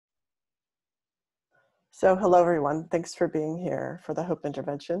So hello everyone, thanks for being here for the Hope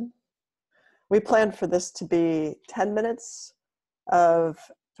Intervention. We planned for this to be 10 minutes of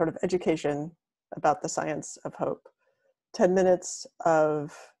sort of education about the science of hope, 10 minutes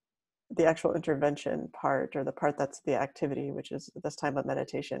of the actual intervention part, or the part that's the activity, which is this time of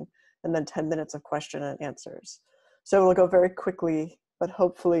meditation, and then 10 minutes of question and answers. So we'll go very quickly, but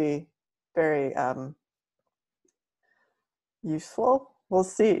hopefully very useful. We'll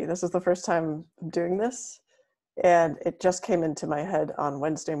see. This is the first time I'm doing this. And it just came into my head on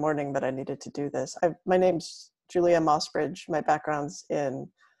Wednesday morning that I needed to do this. My name's Julia Mossbridge.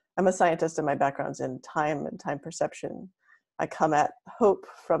 I'm a scientist, and my background's in time and time perception. I come at hope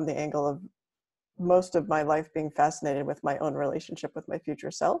from the angle of most of my life being fascinated with my own relationship with my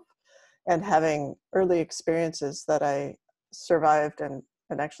future self, and having early experiences that I survived and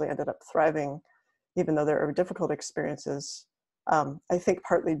actually ended up thriving, even though there were difficult experiences. I think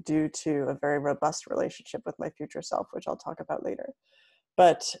partly due to a very robust relationship with my future self, which I'll talk about later.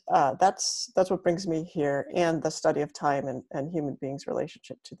 But that's what brings me here, and the study of time and human beings'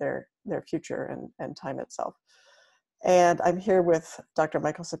 relationship to their future and time itself. And I'm here with Dr.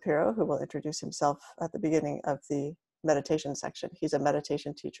 Michael Sapiro, who will introduce himself at the beginning of the meditation section. He's a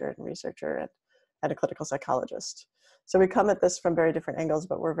meditation teacher and researcher and a clinical psychologist. So we come at this from very different angles,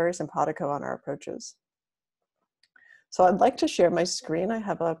 but we're very simpatico on our approaches. So I'd like to share my screen. I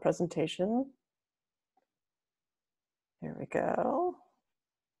have a presentation. Here we go.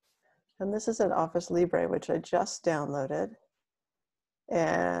 And this is an Office Libre, which I just downloaded.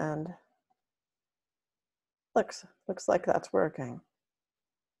 And looks like that's working.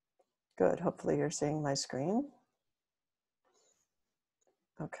 Good, hopefully you're seeing my screen.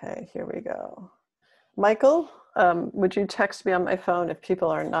 Okay, here we go. Michael, would you text me on my phone if people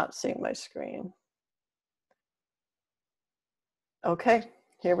are not seeing my screen? Okay,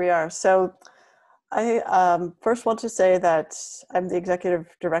 here we are. So I first want to say that I'm the executive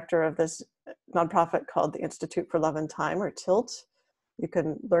director of this nonprofit called the Institute for Love and Time, or TILT. You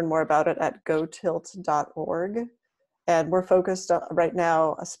can learn more about it at gotilt.org. And we're focused right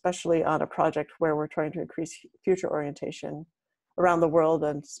now, especially on a project where we're trying to increase future orientation around the world,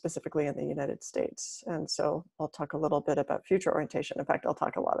 and specifically in the United States. And so I'll talk a little bit about future orientation. In fact, I'll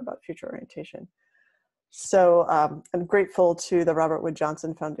talk a lot about future orientation. So I'm grateful to the Robert Wood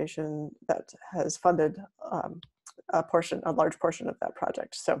Johnson Foundation that has funded a large portion of that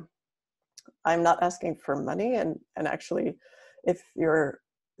project. So I'm not asking for money, and actually, if you're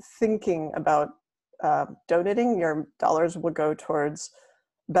thinking about donating, your dollars will go towards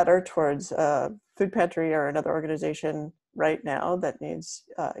food pantry or another organization right now that needs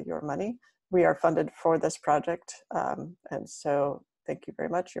your money. We are funded for this project, and so thank you very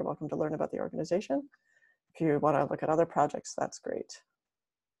much. You're welcome to learn about the organization. If you want to look at other projects, that's great.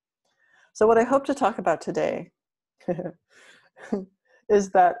 So what I hope to talk about today is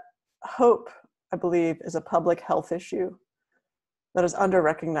that hope, I believe, is a public health issue that is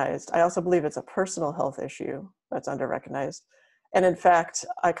under-recognized. I also believe it's a personal health issue that's under-recognized. And in fact,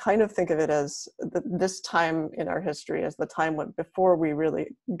 I kind of think of it as this time in our history as the time before we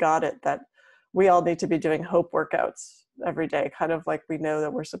really got it, that we all need to be doing hope workouts every day, kind of like we know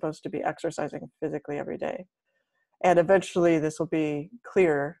that we're supposed to be exercising physically every day. And eventually this will be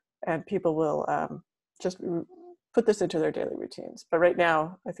clear, and people will just put this into their daily routines. But right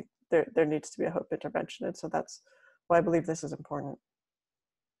now, I think there needs to be a hope intervention. And so that's why I believe this is important.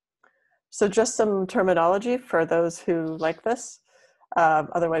 So just some terminology for those who like this.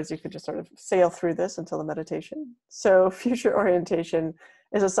 Otherwise, you could just sort of sail through this until the meditation. So future orientation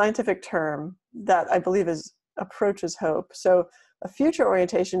is a scientific term that I believe approaches hope. So a future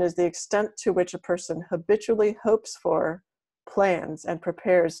orientation is the extent to which a person habitually hopes for, plans, and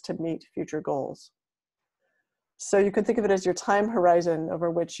prepares to meet future goals. So you can think of it as your time horizon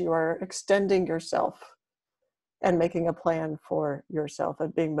over which you are extending yourself and making a plan for yourself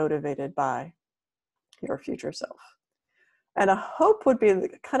and being motivated by your future self. And a hope would be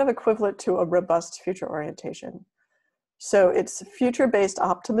kind of equivalent to a robust future orientation. So it's future-based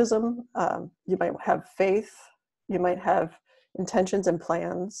optimism. You might have faith. You might have intentions and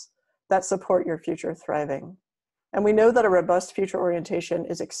plans that support your future thriving. And we know that a robust future orientation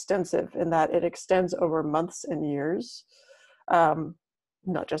is extensive in that it extends over months and years,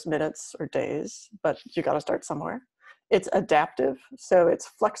 not just minutes or days, but you got to start somewhere. It's adaptive, so it's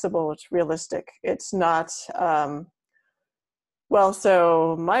flexible, it's realistic. It's not, well,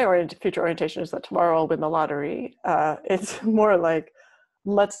 so my future orientation is that tomorrow I'll win the lottery. It's more like,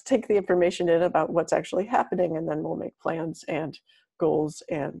 let's take the information in about what's actually happening, and then we'll make plans and goals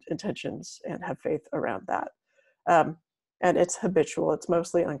and intentions and have faith around that. and it's habitual. It's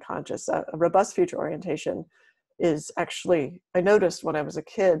mostly unconscious. A robust future orientation is actually, I noticed when I was a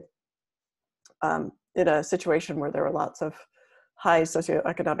kid, in a situation where there were lots of high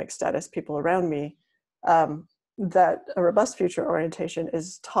socioeconomic status people around me, that a robust future orientation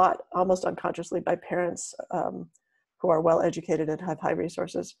is taught almost unconsciously by parents who are well educated and have high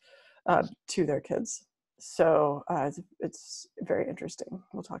resources to their kids. So it's very interesting.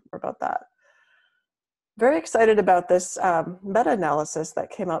 We'll talk more about that. Very excited about this meta-analysis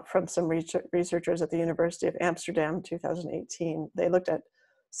that came out from some researchers at the University of Amsterdam, 2018. They looked at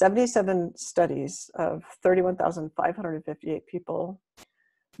 77 studies of 31,558 people.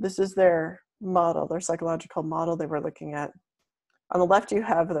 This is their model, their psychological model they were looking at. On the left, you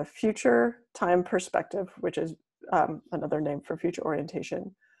have the future time perspective, which is another name for future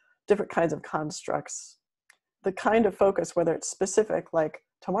orientation, different kinds of constructs. The kind of focus, whether it's specific, like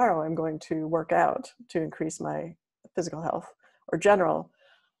tomorrow I'm going to work out to increase my physical health, or general,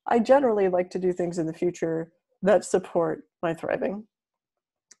 I generally like to do things in the future that support my thriving.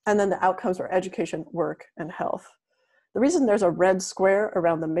 And then the outcomes are education, work, and health. The reason there's a red square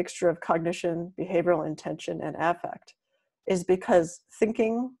around the mixture of cognition, behavioral intention, and affect is because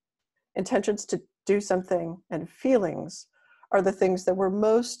thinking, intentions to do something, and feelings are the things that were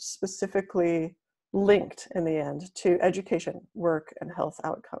most specifically linked in the end to education, work, and health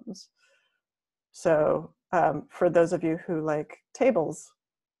outcomes. So for those of you who like tables,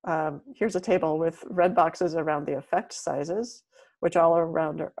 here's a table with red boxes around the effect sizes, which are all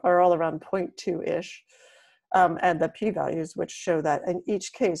around 0.2-ish, and the p-values, which show that in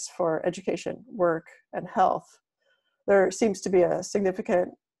each case for education, work, and health, there seems to be a significant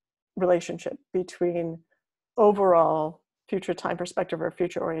relationship between overall future time perspective or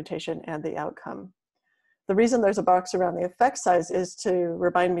future orientation and the outcome. The reason there's a box around the effect size is to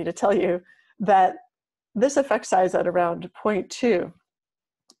remind me to tell you that this effect size at around 0.2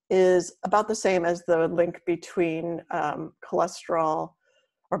 is about the same as the link between cholesterol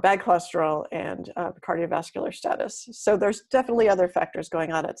or bad cholesterol and cardiovascular status. So there's definitely other factors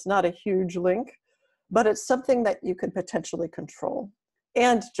going on. It's not a huge link, but it's something that you could potentially control.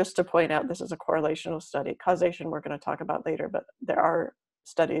 And just to point out, this is a correlational study. Causation we're going to talk about later, but there are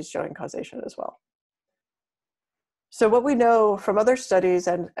studies showing causation as well. So what we know from other studies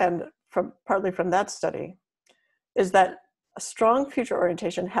and partly from that study is that a strong future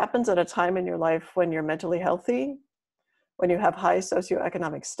orientation happens at a time in your life when you're mentally healthy, when you have high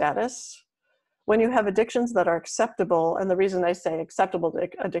socioeconomic status, when you have addictions that are acceptable. And the reason I say acceptable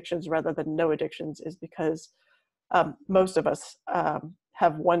addictions rather than no addictions is because most of us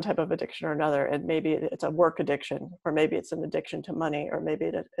have one type of addiction or another, and maybe it's a work addiction, or maybe it's an addiction to money, or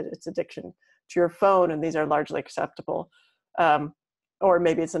maybe it's addiction to your phone, and these are largely acceptable. Or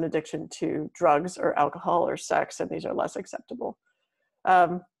maybe it's an addiction to drugs or alcohol or sex, and these are less acceptable.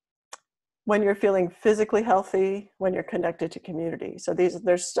 When you're feeling physically healthy, when you're connected to community. So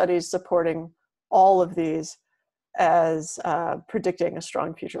there's studies supporting all of these as predicting a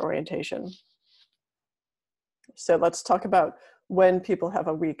strong future orientation. So let's talk about when people have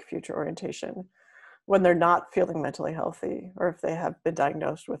a weak future orientation, when they're not feeling mentally healthy, or if they have been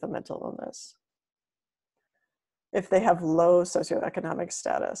diagnosed with a mental illness. If they have low socioeconomic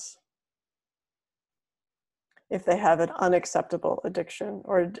status, if they have an unacceptable addiction,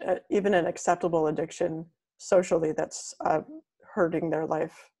 or even an acceptable addiction socially that's hurting their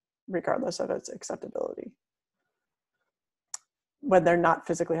life regardless of its acceptability. When they're not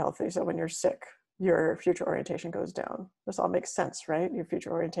physically healthy, so when you're sick, your future orientation goes down. This all makes sense, right? Your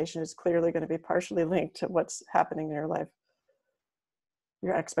future orientation is clearly going to be partially linked to what's happening in your life.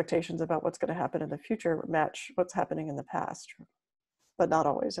 Your expectations about what's going to happen in the future match what's happening in the past, but not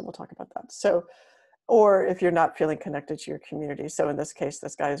always, and we'll talk about that. So, or if you're not feeling connected to your community. So in this case,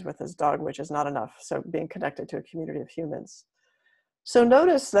 this guy is with his dog, which is not enough. So being connected to a community of humans. So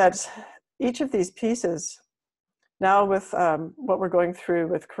notice that each of these pieces, now with what we're going through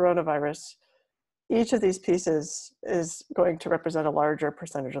with coronavirus, each of these pieces is going to represent a larger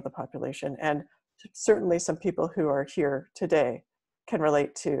percentage of the population. And certainly some people who are here today can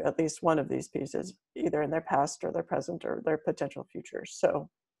relate to at least one of these pieces, either in their past or their present or their potential future. So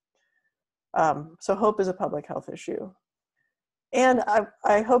hope is a public health issue. And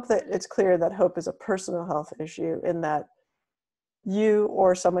I hope that it's clear that hope is a personal health issue, in that you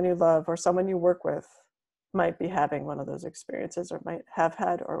or someone you love or someone you work with might be having one of those experiences, or might have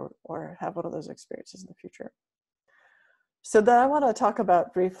had or have one of those experiences in the future. So then I want to talk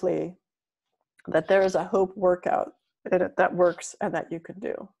about briefly that there is a hope workout that works and that you can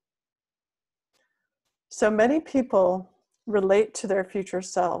do. So many people relate to their future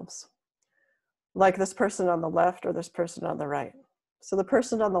selves like this person on the left or this person on the right. So the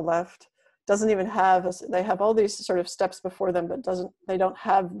person on the left doesn't even have, they have all these sort of steps before them, but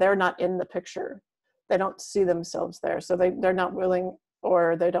they're not in the picture. They don't see themselves there. So they're not willing,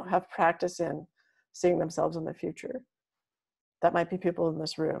 or they don't have practice in seeing themselves in the future. That might be people in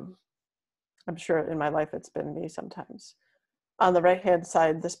this room. I'm sure in my life it's been me sometimes. On the right-hand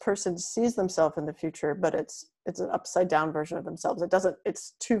side, this person sees themselves in the future, but it's an upside down version of themselves.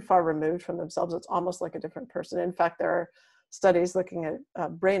 It's too far removed from themselves. It's almost like a different person. In fact, there are studies looking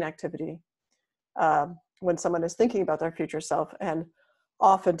at brain activity when someone is thinking about their future self, and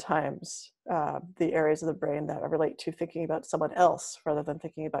oftentimes the areas of the brain that relate to thinking about someone else rather than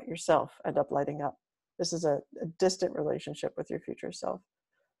thinking about yourself end up lighting up. This is a distant relationship with your future self.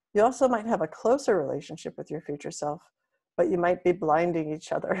 You also might have a closer relationship with your future self, but you might be blinding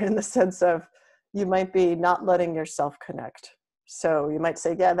each other in the sense of you might be not letting yourself connect. So you might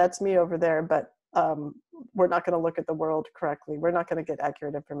say, yeah, that's me over there, but we're not going to look at the world correctly. We're not going to get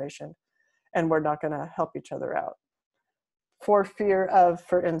accurate information, and we're not going to help each other out. For fear of,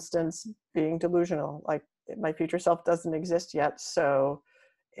 for instance, being delusional, like my future self doesn't exist yet, so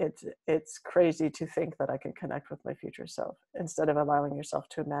it's crazy to think that I can connect with my future self, instead of allowing yourself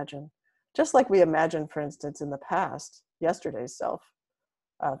to imagine. Just like we imagine, for instance, in the past, yesterday's self.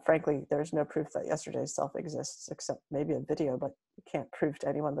 Frankly, there's no proof that yesterday's self exists, except maybe a video, but you can't prove to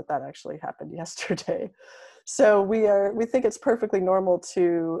anyone that that actually happened yesterday. So we think it's perfectly normal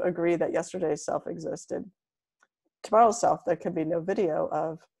to agree that yesterday's self existed. Tomorrow's self, there can be no video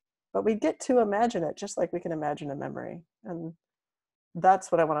of, but we get to imagine it just like we can imagine a memory. And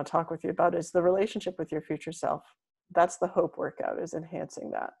that's what I want to talk with you about, is the relationship with your future self. That's the hope workout, is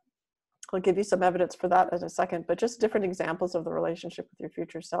enhancing that. I'll give you some evidence for that in a second, but just different examples of the relationship with your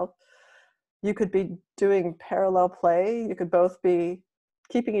future self. You could be doing parallel play. You could both be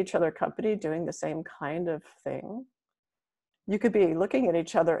keeping each other company, doing the same kind of thing. You could be looking at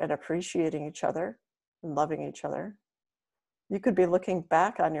each other and appreciating each other and loving each other. You could be looking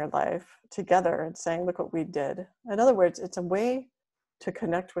back on your life together and saying, look what we did. In other words, it's a way to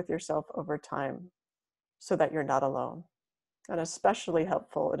connect with yourself over time so that you're not alone. And especially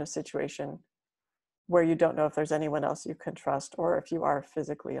helpful in a situation where you don't know if there's anyone else you can trust, or if you are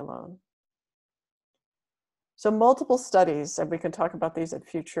physically alone. So multiple studies, and we can talk about these at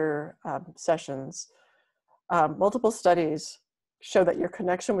future sessions, multiple studies show that your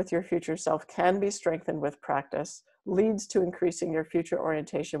connection with your future self can be strengthened with practice, leads to increasing your future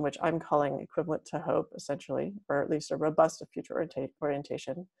orientation, which I'm calling equivalent to hope, essentially, or at least a robust future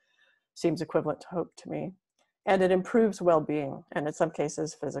orientation seems equivalent to hope to me. And it improves well-being, and in some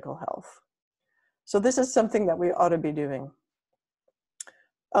cases, physical health. So this is something that we ought to be doing.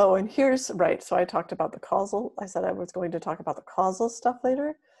 Oh, and here's, right, so I talked about the causal. I said I was going to talk about the causal stuff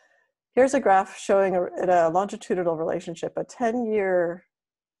later. Here's a graph showing a longitudinal relationship,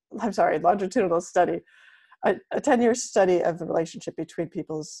 longitudinal study, a 10-year study of the relationship between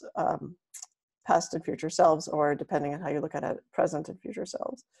people's past and future selves, or depending on how you look at it, present and future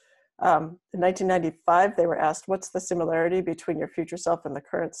selves. In 1995, they were asked, what's the similarity between your future self and the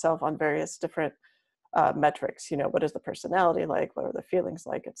current self on various different metrics? You know, what is the personality like? What are the feelings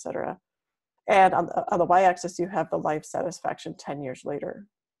like, etc. And on the y-axis, you have the life satisfaction 10 years later.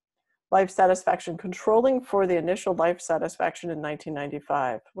 Life satisfaction controlling for the initial life satisfaction in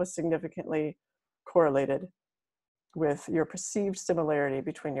 1995 was significantly correlated with your perceived similarity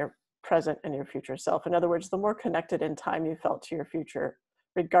between your present and your future self. In other words, the more connected in time you felt to your future,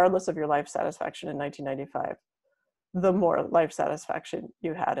 regardless of your life satisfaction in 1995, the more life satisfaction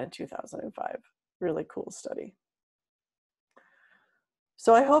you had in 2005. Really cool study.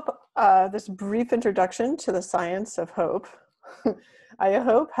 So I hope this brief introduction to the science of hope, I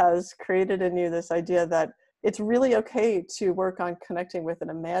hope has created in you this idea that it's really okay to work on connecting with an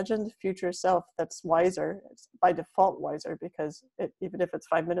imagined future self that's wiser. It's by default wiser, because even if it's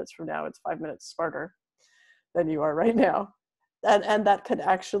 5 minutes from now, it's 5 minutes smarter than you are right now. And that could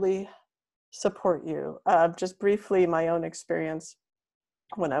actually support you. Just briefly, my own experience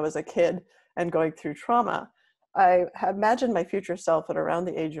when I was a kid and going through trauma, I had imagined my future self at around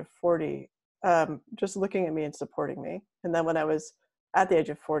the age of 40, just looking at me and supporting me. And then when I was at the age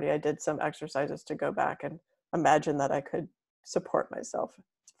of 40, I did some exercises to go back and imagine that I could support myself.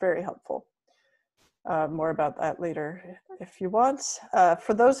 It's very helpful. More about that later if you want.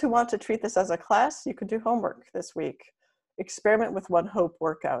 For those who want to treat this as a class, you can do homework this week. Experiment with one hope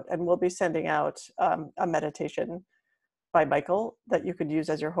workout, and we'll be sending out a meditation by Michael that you could use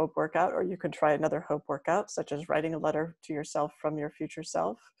as your hope workout, or you can try another hope workout, such as writing a letter to yourself from your future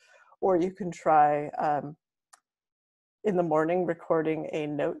self, or you can try in the morning recording a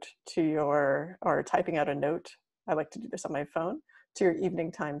note to your, or typing out a note, I like to do this on my phone, to your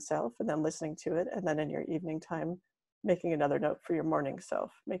evening time self, and then listening to it, and then in your evening time making another note for your morning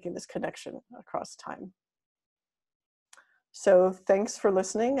self, making this connection across time. So thanks for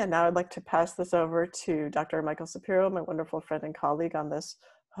listening, and now I'd like to pass this over to Dr. Michael Sapiro, my wonderful friend and colleague on this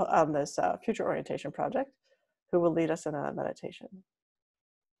future orientation project, who will lead us in a meditation.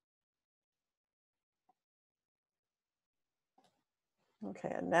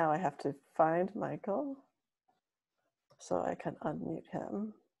 Okay, and now I have to find Michael so I can unmute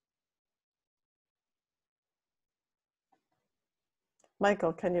him.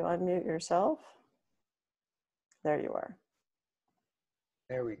 Michael, can you unmute yourself? There you are.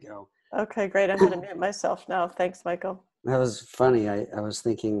 There we go. Okay, great. I'm going to mute myself now. Thanks, Michael. That was funny. I was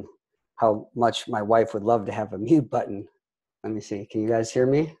thinking how much my wife would love to have a mute button. Let me see. Can you guys hear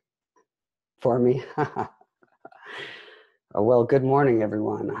me? For me? Oh, well, good morning,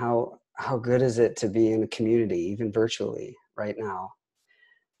 everyone. How good is it to be in a community, even virtually, right now,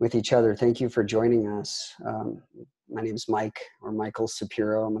 with each other? Thank you for joining us. My name is Mike, or Michael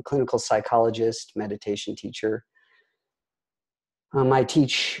Sapiro. I'm a clinical psychologist, meditation teacher. I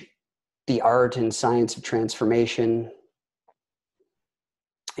teach the art and science of transformation.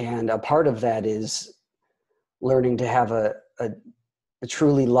 And a part of that is learning to have a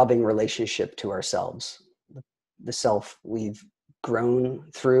truly loving relationship to ourselves, the self we've grown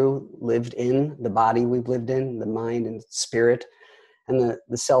through, lived in, the body we've lived in, the mind and spirit, and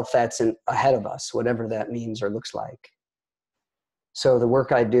the self that's ahead of us, whatever that means or looks like. So the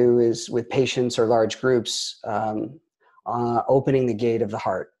work I do is with patients or large groups, opening the gate of the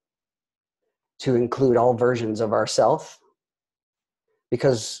heart to include all versions of ourself,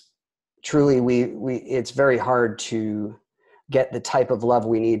 because truly it's very hard to get the type of love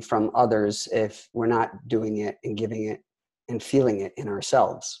we need from others if we're not doing it and giving it and feeling it in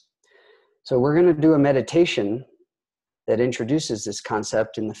ourselves. So we're going to do a meditation that introduces this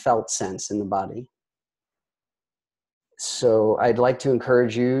concept in the felt sense in the body. So I'd like to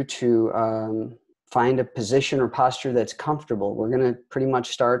encourage you to find a position or posture that's comfortable. We're going to pretty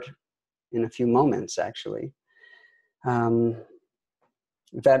much start in a few moments, actually.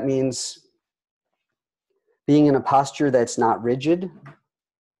 That means being in a posture that's not rigid,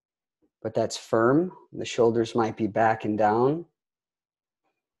 but that's firm. The shoulders might be back and down.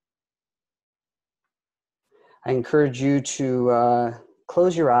 I encourage you to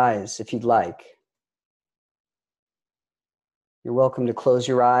close your eyes if you'd like. You're welcome to close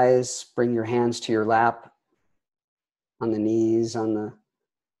your eyes, bring your hands to your lap, on the knees,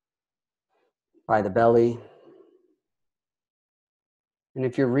 by the belly. And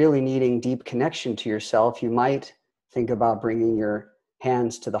if you're really needing deep connection to yourself, you might think about bringing your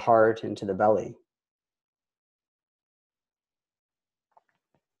hands to the heart and to the belly.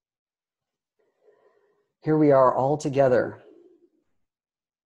 Here we are all together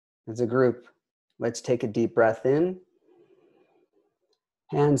as a group. Let's take a deep breath in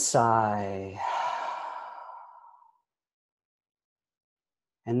and sigh.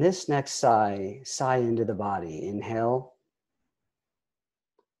 And this next sigh into the body. Inhale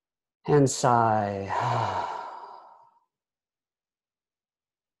and sigh.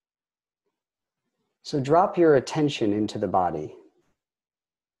 So drop your attention into the body,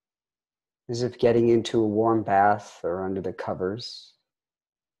 as if getting into a warm bath or under the covers.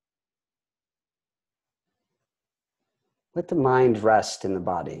 Let the mind rest in the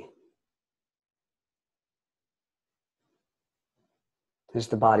body. As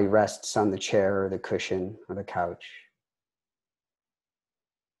the body rests on the chair or the cushion or the couch.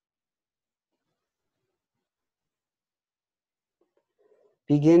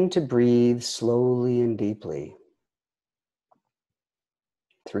 Begin to breathe slowly and deeply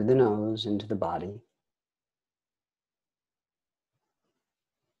through the nose into the body.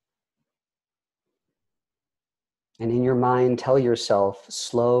 And in your mind, tell yourself,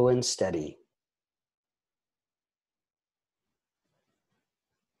 slow and steady.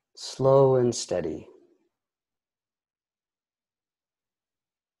 Slow and steady.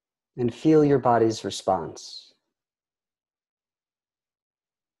 And feel your body's response.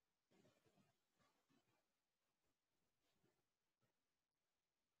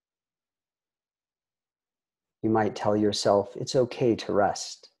 You might tell yourself, it's okay to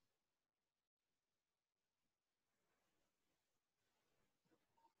rest.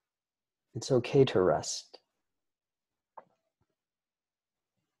 It's okay to rest.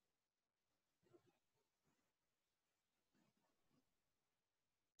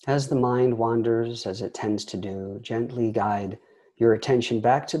 As the mind wanders, as it tends to do, gently guide your attention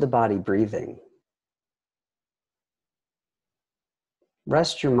back to the body breathing.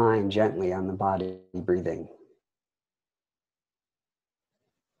 rest your mind gently on the body breathing.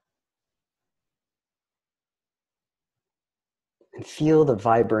 And feel the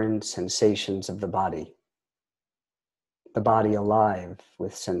vibrant sensations of the body alive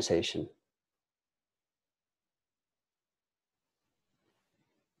with sensation.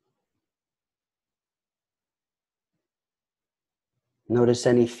 Notice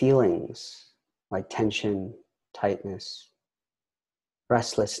any feelings like tension, tightness,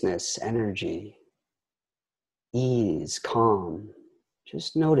 restlessness, energy, ease, calm.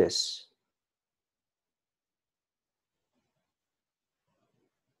 Just notice.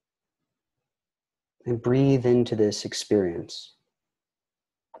 And breathe into this experience.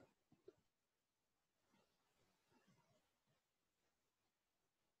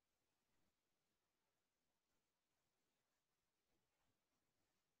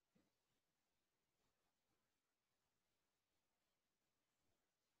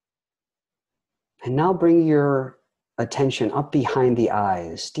 And now bring your attention up behind the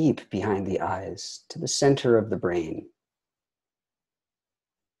eyes, deep behind the eyes, to the center of the brain.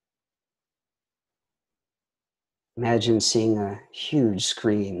 Imagine seeing a huge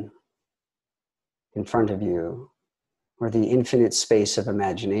screen in front of you, or the infinite space of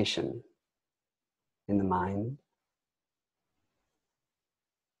imagination in the mind.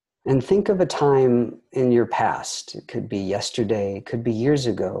 And think of a time in your past, it could be yesterday, it could be years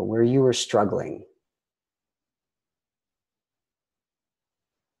ago, where you were struggling.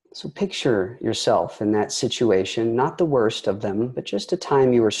 So picture yourself in that situation, not the worst of them, but just a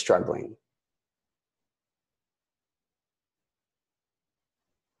time you were struggling.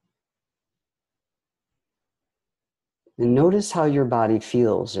 And notice how your body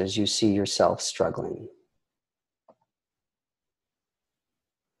feels as you see yourself struggling.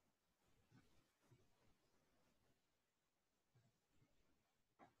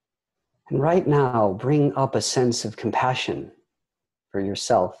 And right now, bring up a sense of compassion for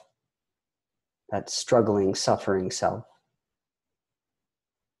yourself, that struggling, suffering self.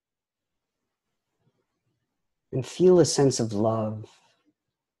 And feel a sense of love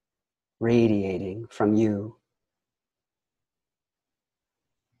radiating from you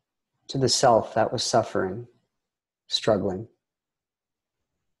to the self that was suffering, struggling.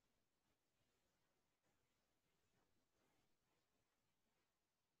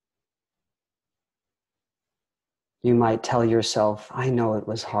 You might tell yourself, I know it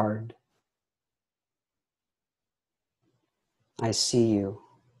was hard. I see you.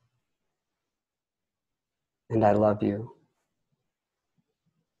 And I love you.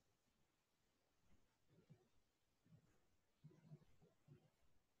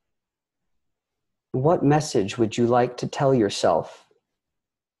 What message would you like to tell yourself,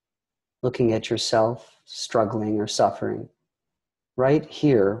 looking at yourself, struggling or suffering? Right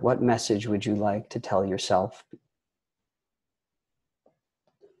here, what message would you like to tell yourself,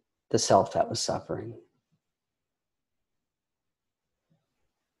 the self that was suffering?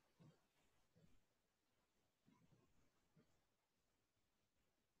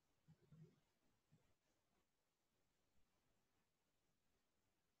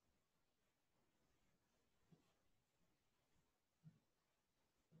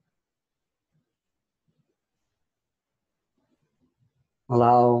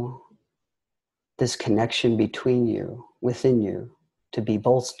 Allow this connection between you, within you, to be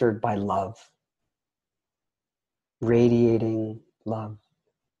bolstered by love, radiating love.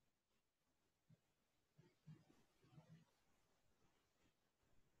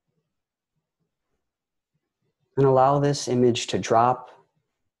 And allow this image to drop,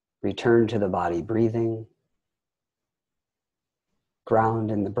 return to the body breathing,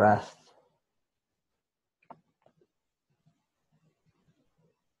 ground in the breath.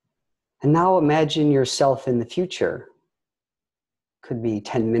 And now imagine yourself in the future. Could be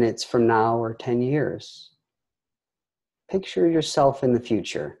 10 minutes from now or 10 years. Picture yourself in the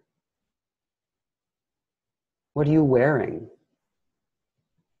future. What are you wearing?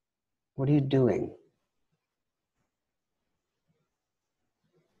 What are you doing?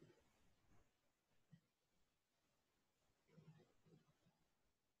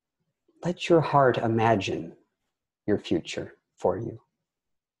 Let your heart imagine your future for you.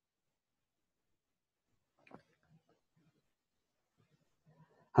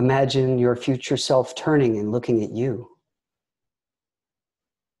 Imagine your future self turning and looking at you.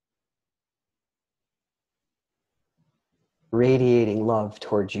 Radiating love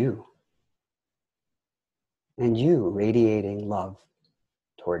towards you. And you radiating love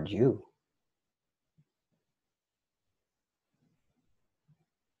toward you.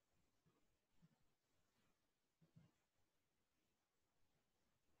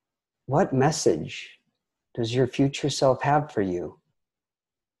 What message does your future self have for you?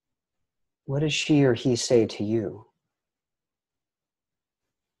 What does she or he say to you?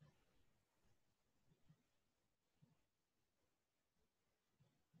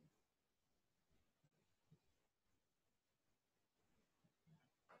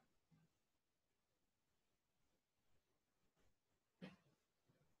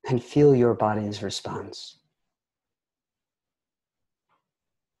 And feel your body's response.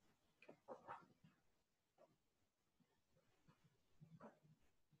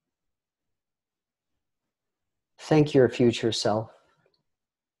 Thank your future self,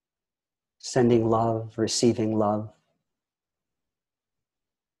 sending love, receiving love.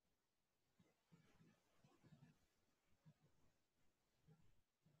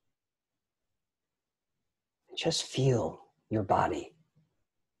 Just feel your body,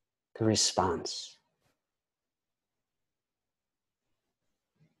 the response.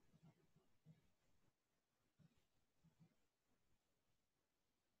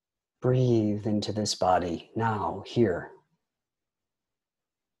 Breathe into this body now, here.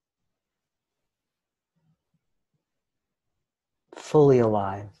 Fully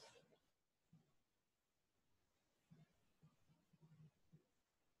alive.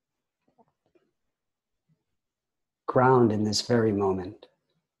 Ground in this very moment.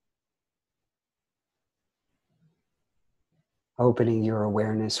 Opening your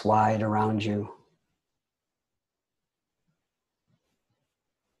awareness wide around you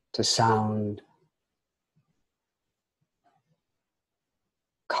to sound,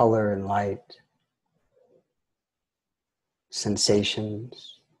 color and light,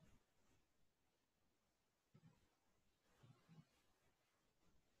 sensations.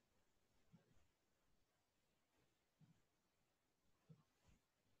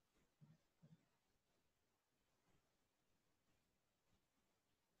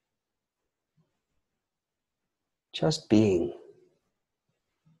 Just being.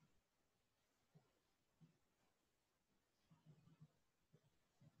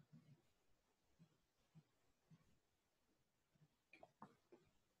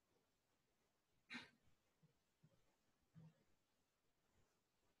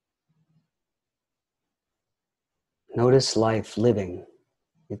 Notice life living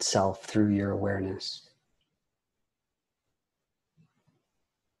itself through your awareness.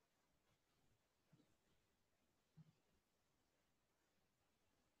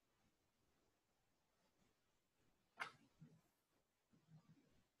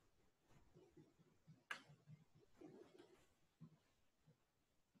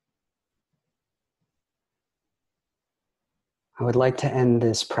 I would like to end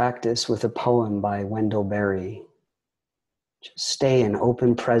this practice with a poem by Wendell Berry. Just stay in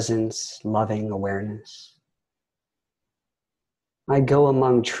open presence, loving awareness. I Go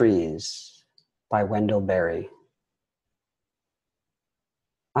Among Trees by Wendell Berry.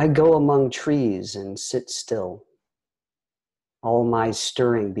 I go among trees and sit still. All my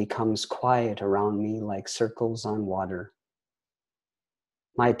stirring becomes quiet around me like circles on water.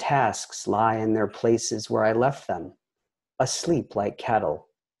 My tasks lie in their places where I left them, asleep like cattle.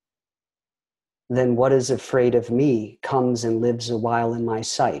 Then what is afraid of me comes and lives a while in my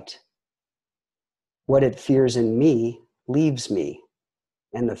sight. What it fears in me leaves me,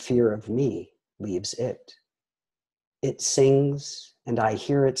 and the fear of me leaves it. It sings, and I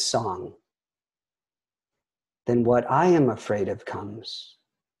hear its song. Then what I am afraid of comes.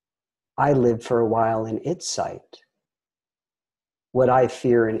 I live for a while in its sight. What I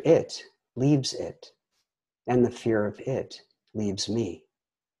fear in it leaves it, and the fear of it leaves me.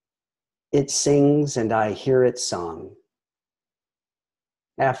 It sings, and I hear its song.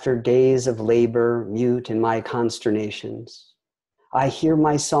 After days of labor, mute in my consternations, I hear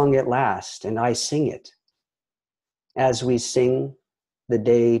my song at last, and I sing it. As we sing, the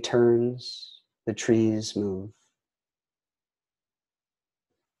day turns, the trees move.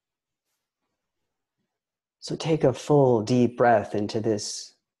 So take a full, deep breath into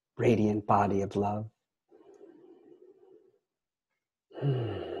this radiant body of love.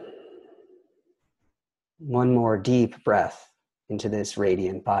 One more deep breath into this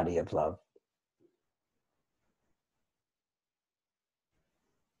radiant body of love.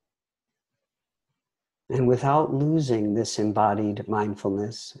 And without losing this embodied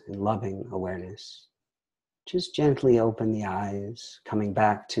mindfulness and loving awareness, just gently open the eyes, coming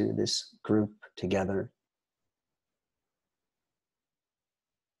back to this group together.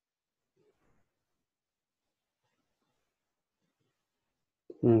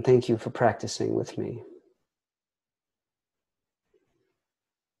 And thank you for practicing with me.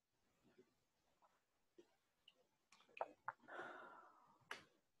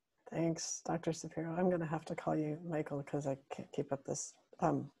 Thank Thanks, Dr. Sapiro. I'm going to have to call you Michael because I can't keep up this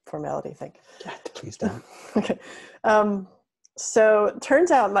formality thing. Yeah, please don't. Okay. So it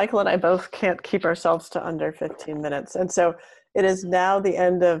turns out Michael and I both can't keep ourselves to under 15 minutes. And so it is now the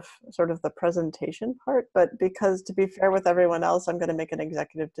end of sort of the presentation part, but because to be fair with everyone else, I'm going to make an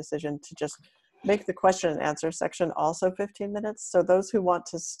executive decision to just make the question and answer section also 15 minutes. So those who want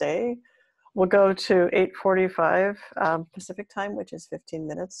to stay will go to 8:45 Pacific time, which is 15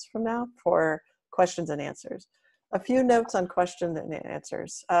 minutes from now, for questions and answers. A few notes on questions and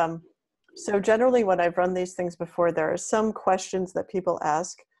answers. So generally when I've run these things before, there are some questions that people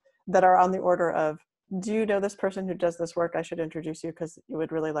ask that are on the order of, do you know this person who does this work? I should introduce you because you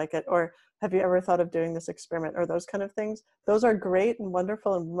would really like it. Or have you ever thought of doing this experiment, or those kind of things? Those are great and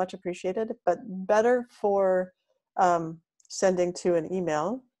wonderful and much appreciated, but better for sending to an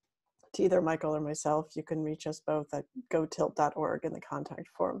email to either Michael or myself. You can reach us both at gotilt.org in the contact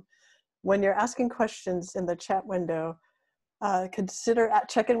form. When you're asking questions in the chat window,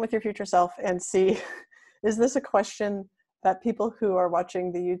 check in with your future self and see, is this a question that people who are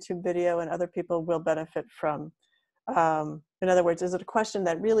watching the YouTube video and other people will benefit from? In other words, is it a question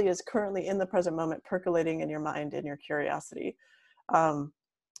that really is currently in the present moment percolating in your mind, in your curiosity?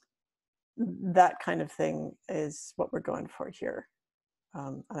 That kind of thing is what we're going for here.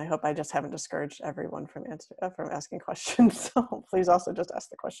 And I hope I just haven't discouraged everyone from asking questions. So please also just ask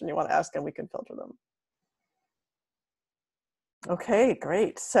the question you want to ask and we can filter them. Okay,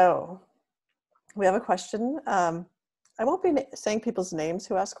 great. So we have a question. I won't be saying people's names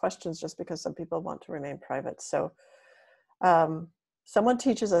who ask questions just because some people want to remain private. So someone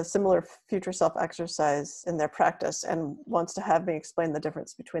teaches a similar future self exercise in their practice and wants to have me explain the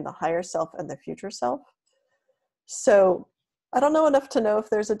difference between the higher self and the future self. So I don't know enough to know if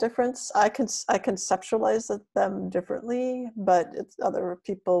there's a difference. I conceptualize them differently, but other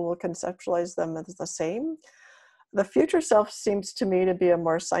people will conceptualize them as the same. The future self seems to me to be a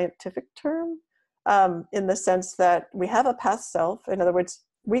more scientific term, in the sense that we have a past self. In other words,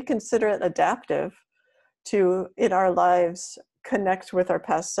 we consider it adaptive to, in our lives, connect with our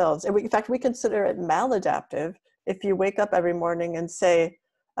past selves. And in fact, we consider it maladaptive if you wake up every morning and say,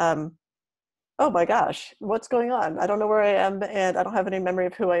 oh my gosh, what's going on? I don't know where I am and I don't have any memory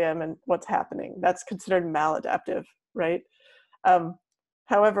of who I am and what's happening. That's considered maladaptive, right?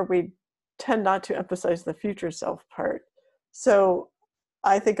 However, we tend not to emphasize the future self part. So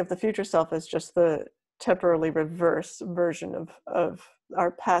I think of the future self as just the temporarily reverse version of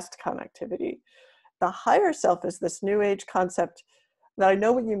our past connectivity. The higher self is this new age concept that I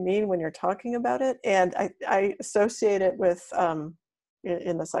know what you mean when you're talking about it. And I associate it with,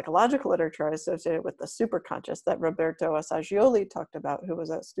 in the psychological literature, I associate it with the superconscious that Roberto Assagioli talked about, who was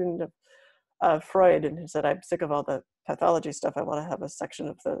a student of Freud, and who said, I'm sick of all the pathology stuff. I want to have a section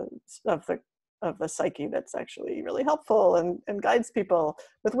of the psyche that's actually really helpful and guides people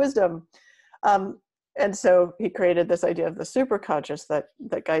with wisdom. And so he created this idea of the superconscious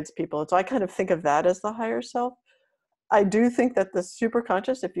that guides people. And so I kind of think of that as the higher self. I do think that the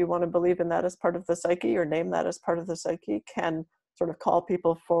superconscious, if you want to believe in that as part of the psyche or name that as part of the psyche, can sort of call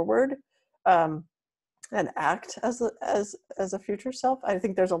people forward and act as a future self. I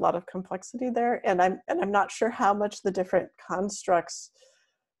think there's a lot of complexity there, and I'm not sure how much the different constructs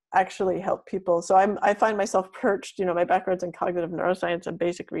actually help people. So I find myself perched, my background's in cognitive neuroscience and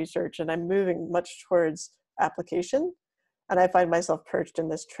basic research, and I'm moving much towards application. And I find myself perched in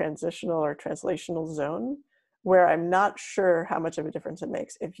this transitional or translational zone where I'm not sure how much of a difference it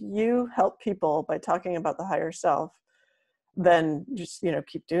makes. If you help people by talking about the higher self, then just,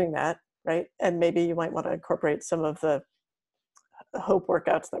 keep doing that, right? And maybe you might want to incorporate some of the hope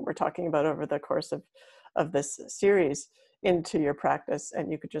workouts that we're talking about over the course of this series into your practice,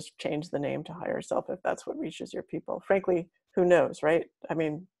 and you could just change the name to higher self if that's what reaches your people. Frankly, who knows, right? I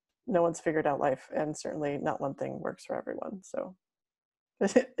mean, no one's figured out life, and certainly not one thing works for everyone. So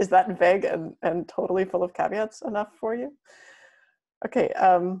is that vague and totally full of caveats enough for you? Okay.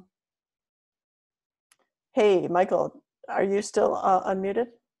 Hey, Michael, are you still unmuted?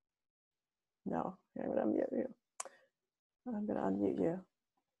 No, I'm going to unmute you. I'm going to unmute you.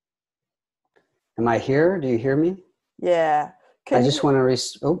 Am I here? Do you hear me? Yeah. I just want to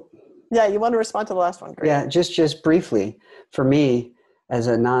Yeah, you want to respond to the last one. Great. Yeah, just briefly. For me, as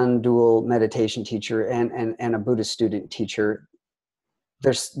a non-dual meditation teacher and a Buddhist student teacher,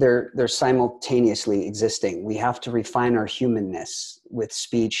 they're simultaneously existing. We have to refine our humanness with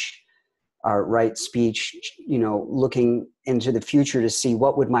speech, our right speech, looking into the future to see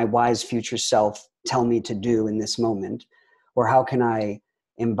what would my wise future self tell me to do in this moment, or how can I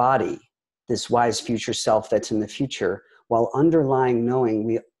embody this wise future self that's in the future, while underlying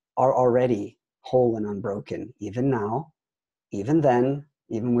knowing are already whole and unbroken, even now, even then,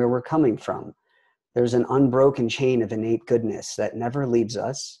 even where we're coming from. There's an unbroken chain of innate goodness that never leaves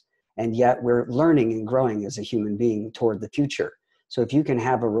us, and yet we're learning and growing as a human being toward the future. So if you can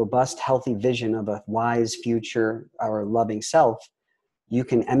have a robust, healthy vision of a wise future, our loving self, you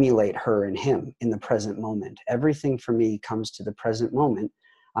can emulate her and him in the present moment. Everything for me comes to the present moment.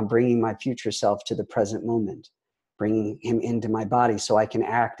 I'm bringing my future self to the present moment, bringing him into my body so I can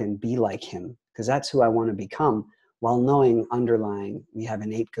act and be like him, because that's who I want to become, while knowing underlying we have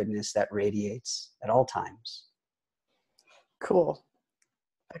innate goodness that radiates at all times. Cool.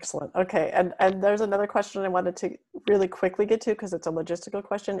 Excellent. Okay. And there's another question I wanted to really quickly get to because it's a logistical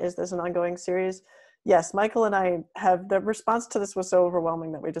question. Is this an ongoing series? Yes, Michael and I have, the response to this was so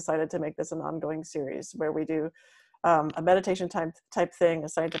overwhelming that we decided to make this an ongoing series where we do a meditation type thing, a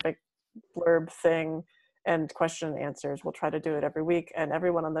scientific blurb thing, and question and answers. We'll try to do it every week. And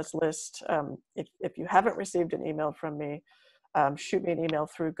everyone on this list, if you haven't received an email from me, shoot me an email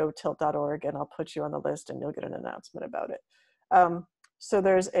through gotilt.org and I'll put you on the list and you'll get an announcement about it. So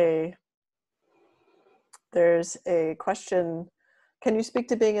there's a question. Can you speak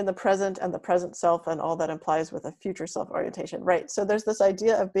to being in the present and the present self and all that implies with a future self orientation? Right. So there's this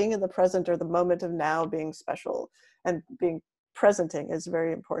idea of being in the present or the moment of now being special, and being presenting is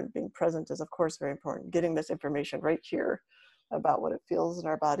very important. Being present is of course very important. Getting this information right here about what it feels in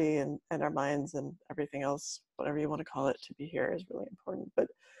our body and our minds and everything else, whatever you want to call it, to be here is really important. But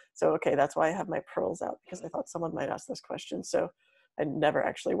so, okay, that's why I have my pearls out, because I thought someone might ask this question. So I never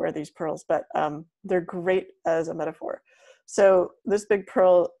actually wear these pearls, but they're great as a metaphor. So this big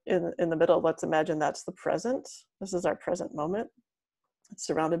pearl in the middle, let's imagine that's the present. This is our present moment. It's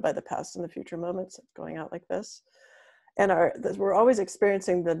surrounded by the past and the future moments. It's going out like this. And we're always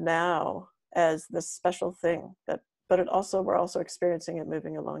experiencing the now as this special thing, but we're also experiencing it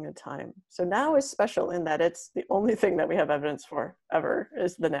moving along in time. So now is special in that it's the only thing that we have evidence for ever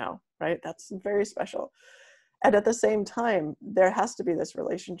is the now, right? That's very special. And at the same time, there has to be this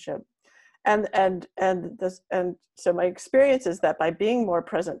relationship. And so my experience is that by being more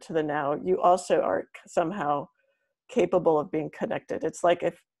present to the now, you also are somehow capable of being connected. It's like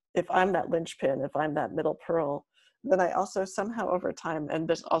if I'm that linchpin, if I'm that middle pearl, then I also somehow over time, and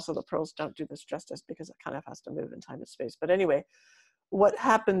this also the pearls don't do this justice because it kind of has to move in time and space. But anyway, what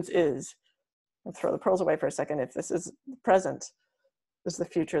happens is, I'll throw the pearls away for a second. If this is the present, this is the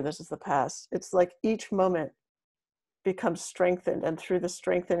future, this is the past. It's like each moment becomes strengthened, and through the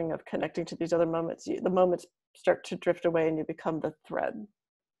strengthening of connecting to these other moments, the moments start to drift away and you become the thread,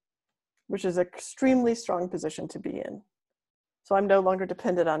 which is an extremely strong position to be in. So I'm no longer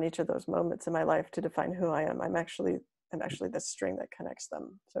dependent on each of those moments in my life to define who I am. I'm actually the string that connects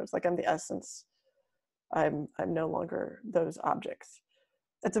them. So it's like I'm the essence. I'm no longer those objects.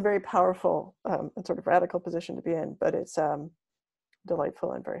 It's a very powerful and sort of radical position to be in, but it's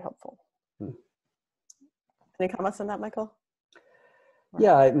delightful and very helpful. Any comments on that, Michael?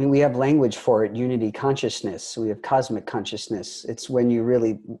 Yeah, I mean, we have language for it, unity consciousness. We have cosmic consciousness. It's when you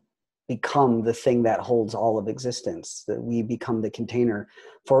really become the thing that holds all of existence, that we become the container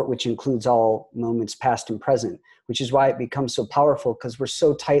for it, which includes all moments past and present, which is why it becomes so powerful, because we're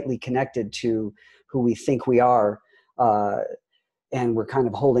so tightly connected to who we think we are, and we're kind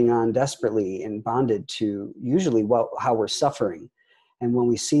of holding on desperately and bonded to usually how we're suffering. And when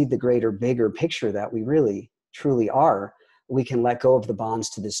we see the greater, bigger picture that we really, truly are, we can let go of the bonds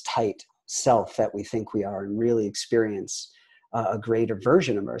to this tight self that we think we are and really experience a greater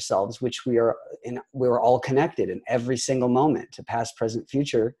version of ourselves, which we're all connected in every single moment, to past, present,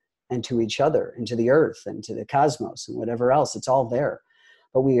 future, and to each other, and to the earth, and to the cosmos, and whatever else. It's all there.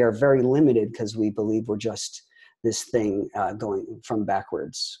 But we are very limited because we believe we're just this thing going from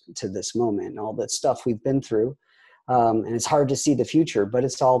backwards to this moment, and all that stuff we've been through. And it's hard to see the future, but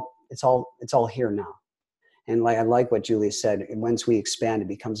it's all here now. And I like what Julie said. Once we expand, it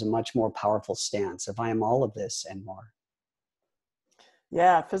becomes a much more powerful stance of I am all of this and more.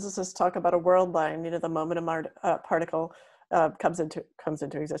 Yeah, physicists talk about a world line. The moment a particle comes into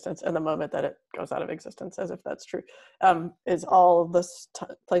existence, and the moment that it goes out of existence, as if that's true, is all the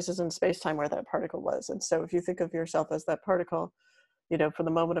places in space-time where that particle was. And so, if you think of yourself as that particle, from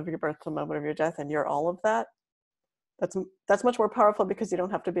the moment of your birth to the moment of your death, and you're all of that, that's much more powerful because you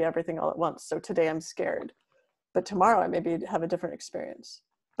don't have to be everything all at once. So today I'm scared, but tomorrow I maybe have a different experience.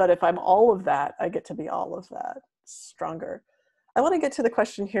 But if I'm all of that, I get to be all of that, stronger. I want to get to the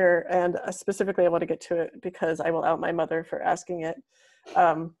question here, and specifically I want to get to it because I will out my mother for asking it.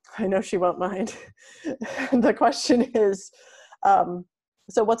 I know she won't mind. The question is, so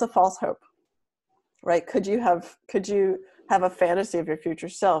what's a false hope, right? Could you have a fantasy of your future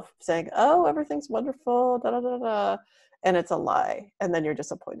self saying, oh, everything's wonderful, da da da da, and it's a lie, and then you're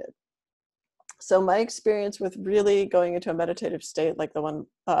disappointed. So my experience with really going into a meditative state like the one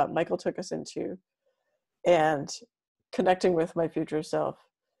Michael took us into and connecting with my future self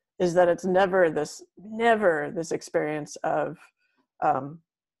is that it's never this experience of, oh,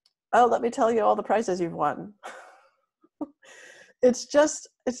 let me tell you all the prizes you've won. It's just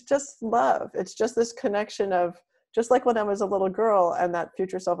love. It's just this connection of, just like when I was a little girl and that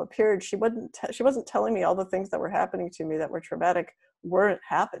future self appeared, she wasn't telling me all the things that were happening to me that were traumatic weren't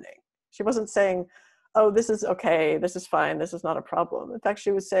happening. She wasn't saying, oh, this is okay, this is fine, this is not a problem. In fact,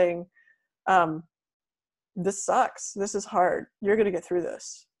 she was saying, this sucks, this is hard, you're going to get through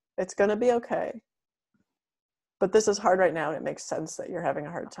this, it's going to be okay, but this is hard right now, and it makes sense that you're having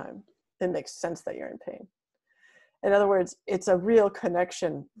a hard time, it makes sense that you're in pain. In other words, it's a real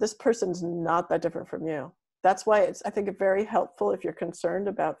connection. This person's not that different from you. That's why it's, I think, it's very helpful if you're concerned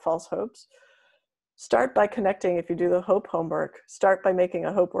about false hopes. Start by connecting. If you do the hope homework, start by making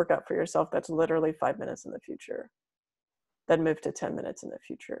a hope workout for yourself that's literally 5 minutes in the future. Then move to 10 minutes in the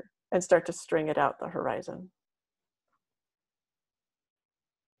future and start to string it out the horizon.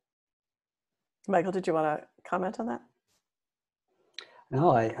 Michael, did you want to comment on that? No,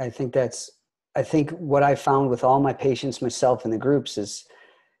 I think what I found with all my patients, myself, in the groups is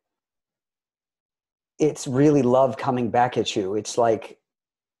it's really love coming back at you. It's like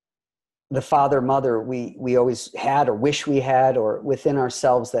the father, mother we always had or wish we had, or within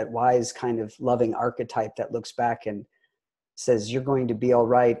ourselves, that wise kind of loving archetype that looks back and says, you're going to be all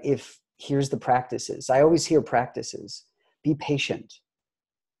right if here's the practices. I always hear practices. Be patient,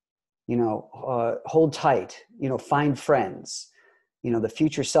 hold tight, find friends. The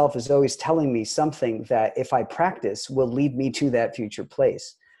future self is always telling me something that if I practice will lead me to that future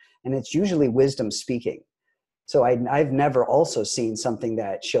place. And it's usually wisdom speaking. So I've never also seen something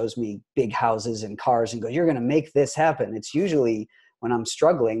that shows me big houses and cars and go, you're going to make this happen. It's usually when I'm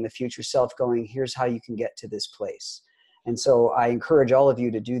struggling, the future self going, here's how you can get to this place. And so I encourage all of you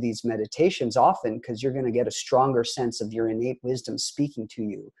to do these meditations often, because you're going to get a stronger sense of your innate wisdom speaking to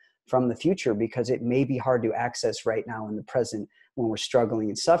you from the future, because it may be hard to access right now in the present when we're struggling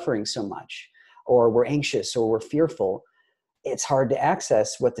and suffering so much, or we're anxious or we're fearful. It's hard to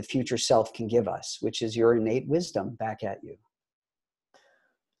access what the future self can give us, which is your innate wisdom back at you.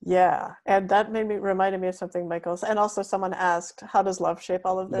 Yeah, and that reminded me of something, Michael's. And also someone asked, how does love shape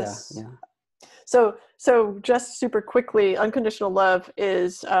all of this? Yeah. So just super quickly, unconditional love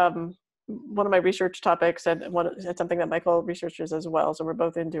is one of my research topics, and it's something that Michael researches as well. So we're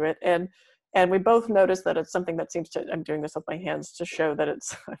both into it. And we both noticed that it's something that seems to, I'm doing this with my hands to show that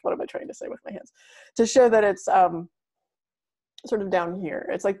it's, what am I trying to say with my hands? To show that it's sort of down here.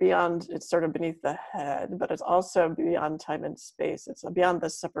 It's like beyond, it's sort of beneath the head, but it's also beyond time and space. It's beyond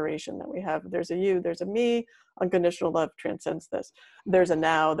the separation that we have. There's a you, there's a me. Unconditional love transcends this. There's a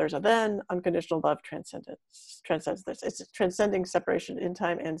now, there's a then. Unconditional love transcends this. It's transcending separation in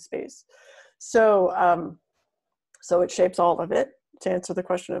time and space. So it shapes all of it, to answer the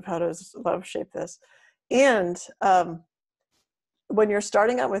question of how does love shape this. And when you're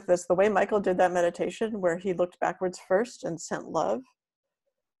starting out with this, the way Michael did that meditation, where he looked backwards first and sent love,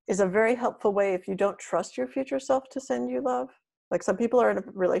 is a very helpful way if you don't trust your future self to send you love. Like, some people are in a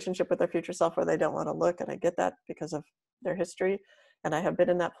relationship with their future self where they don't want to look, and I get that because of their history, and I have been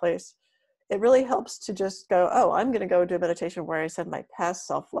in that place. It really helps to just go, oh, I'm going to go do a meditation where I send my past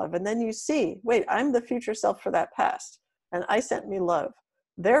self love. And then you see, wait, I'm the future self for that past, and I sent me love.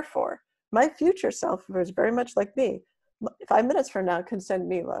 Therefore, my future self, who is very much like me, 5 minutes from now can send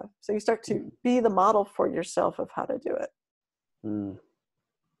me love. So you start to be the model for yourself of how to do it. Mm.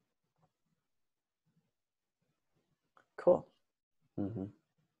 Cool. Mm-hmm.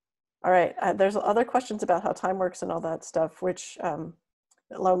 All right. There's other questions about how time works and all that stuff, which are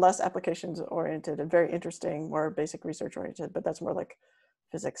less applications oriented and very interesting, more basic research oriented, but that's more like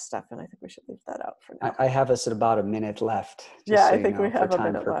physics stuff. And I think we should leave that out for now. I have us at about a minute left. Yeah, I think we have a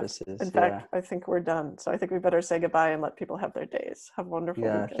minute purposes. left. In fact, I think we're done. So I think we better say goodbye and let people have their days. Have a wonderful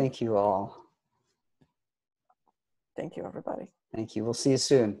weekend. Thank you all. Thank you, everybody. Thank you. We'll see you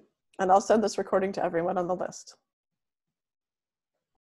soon. And I'll send this recording to everyone on the list.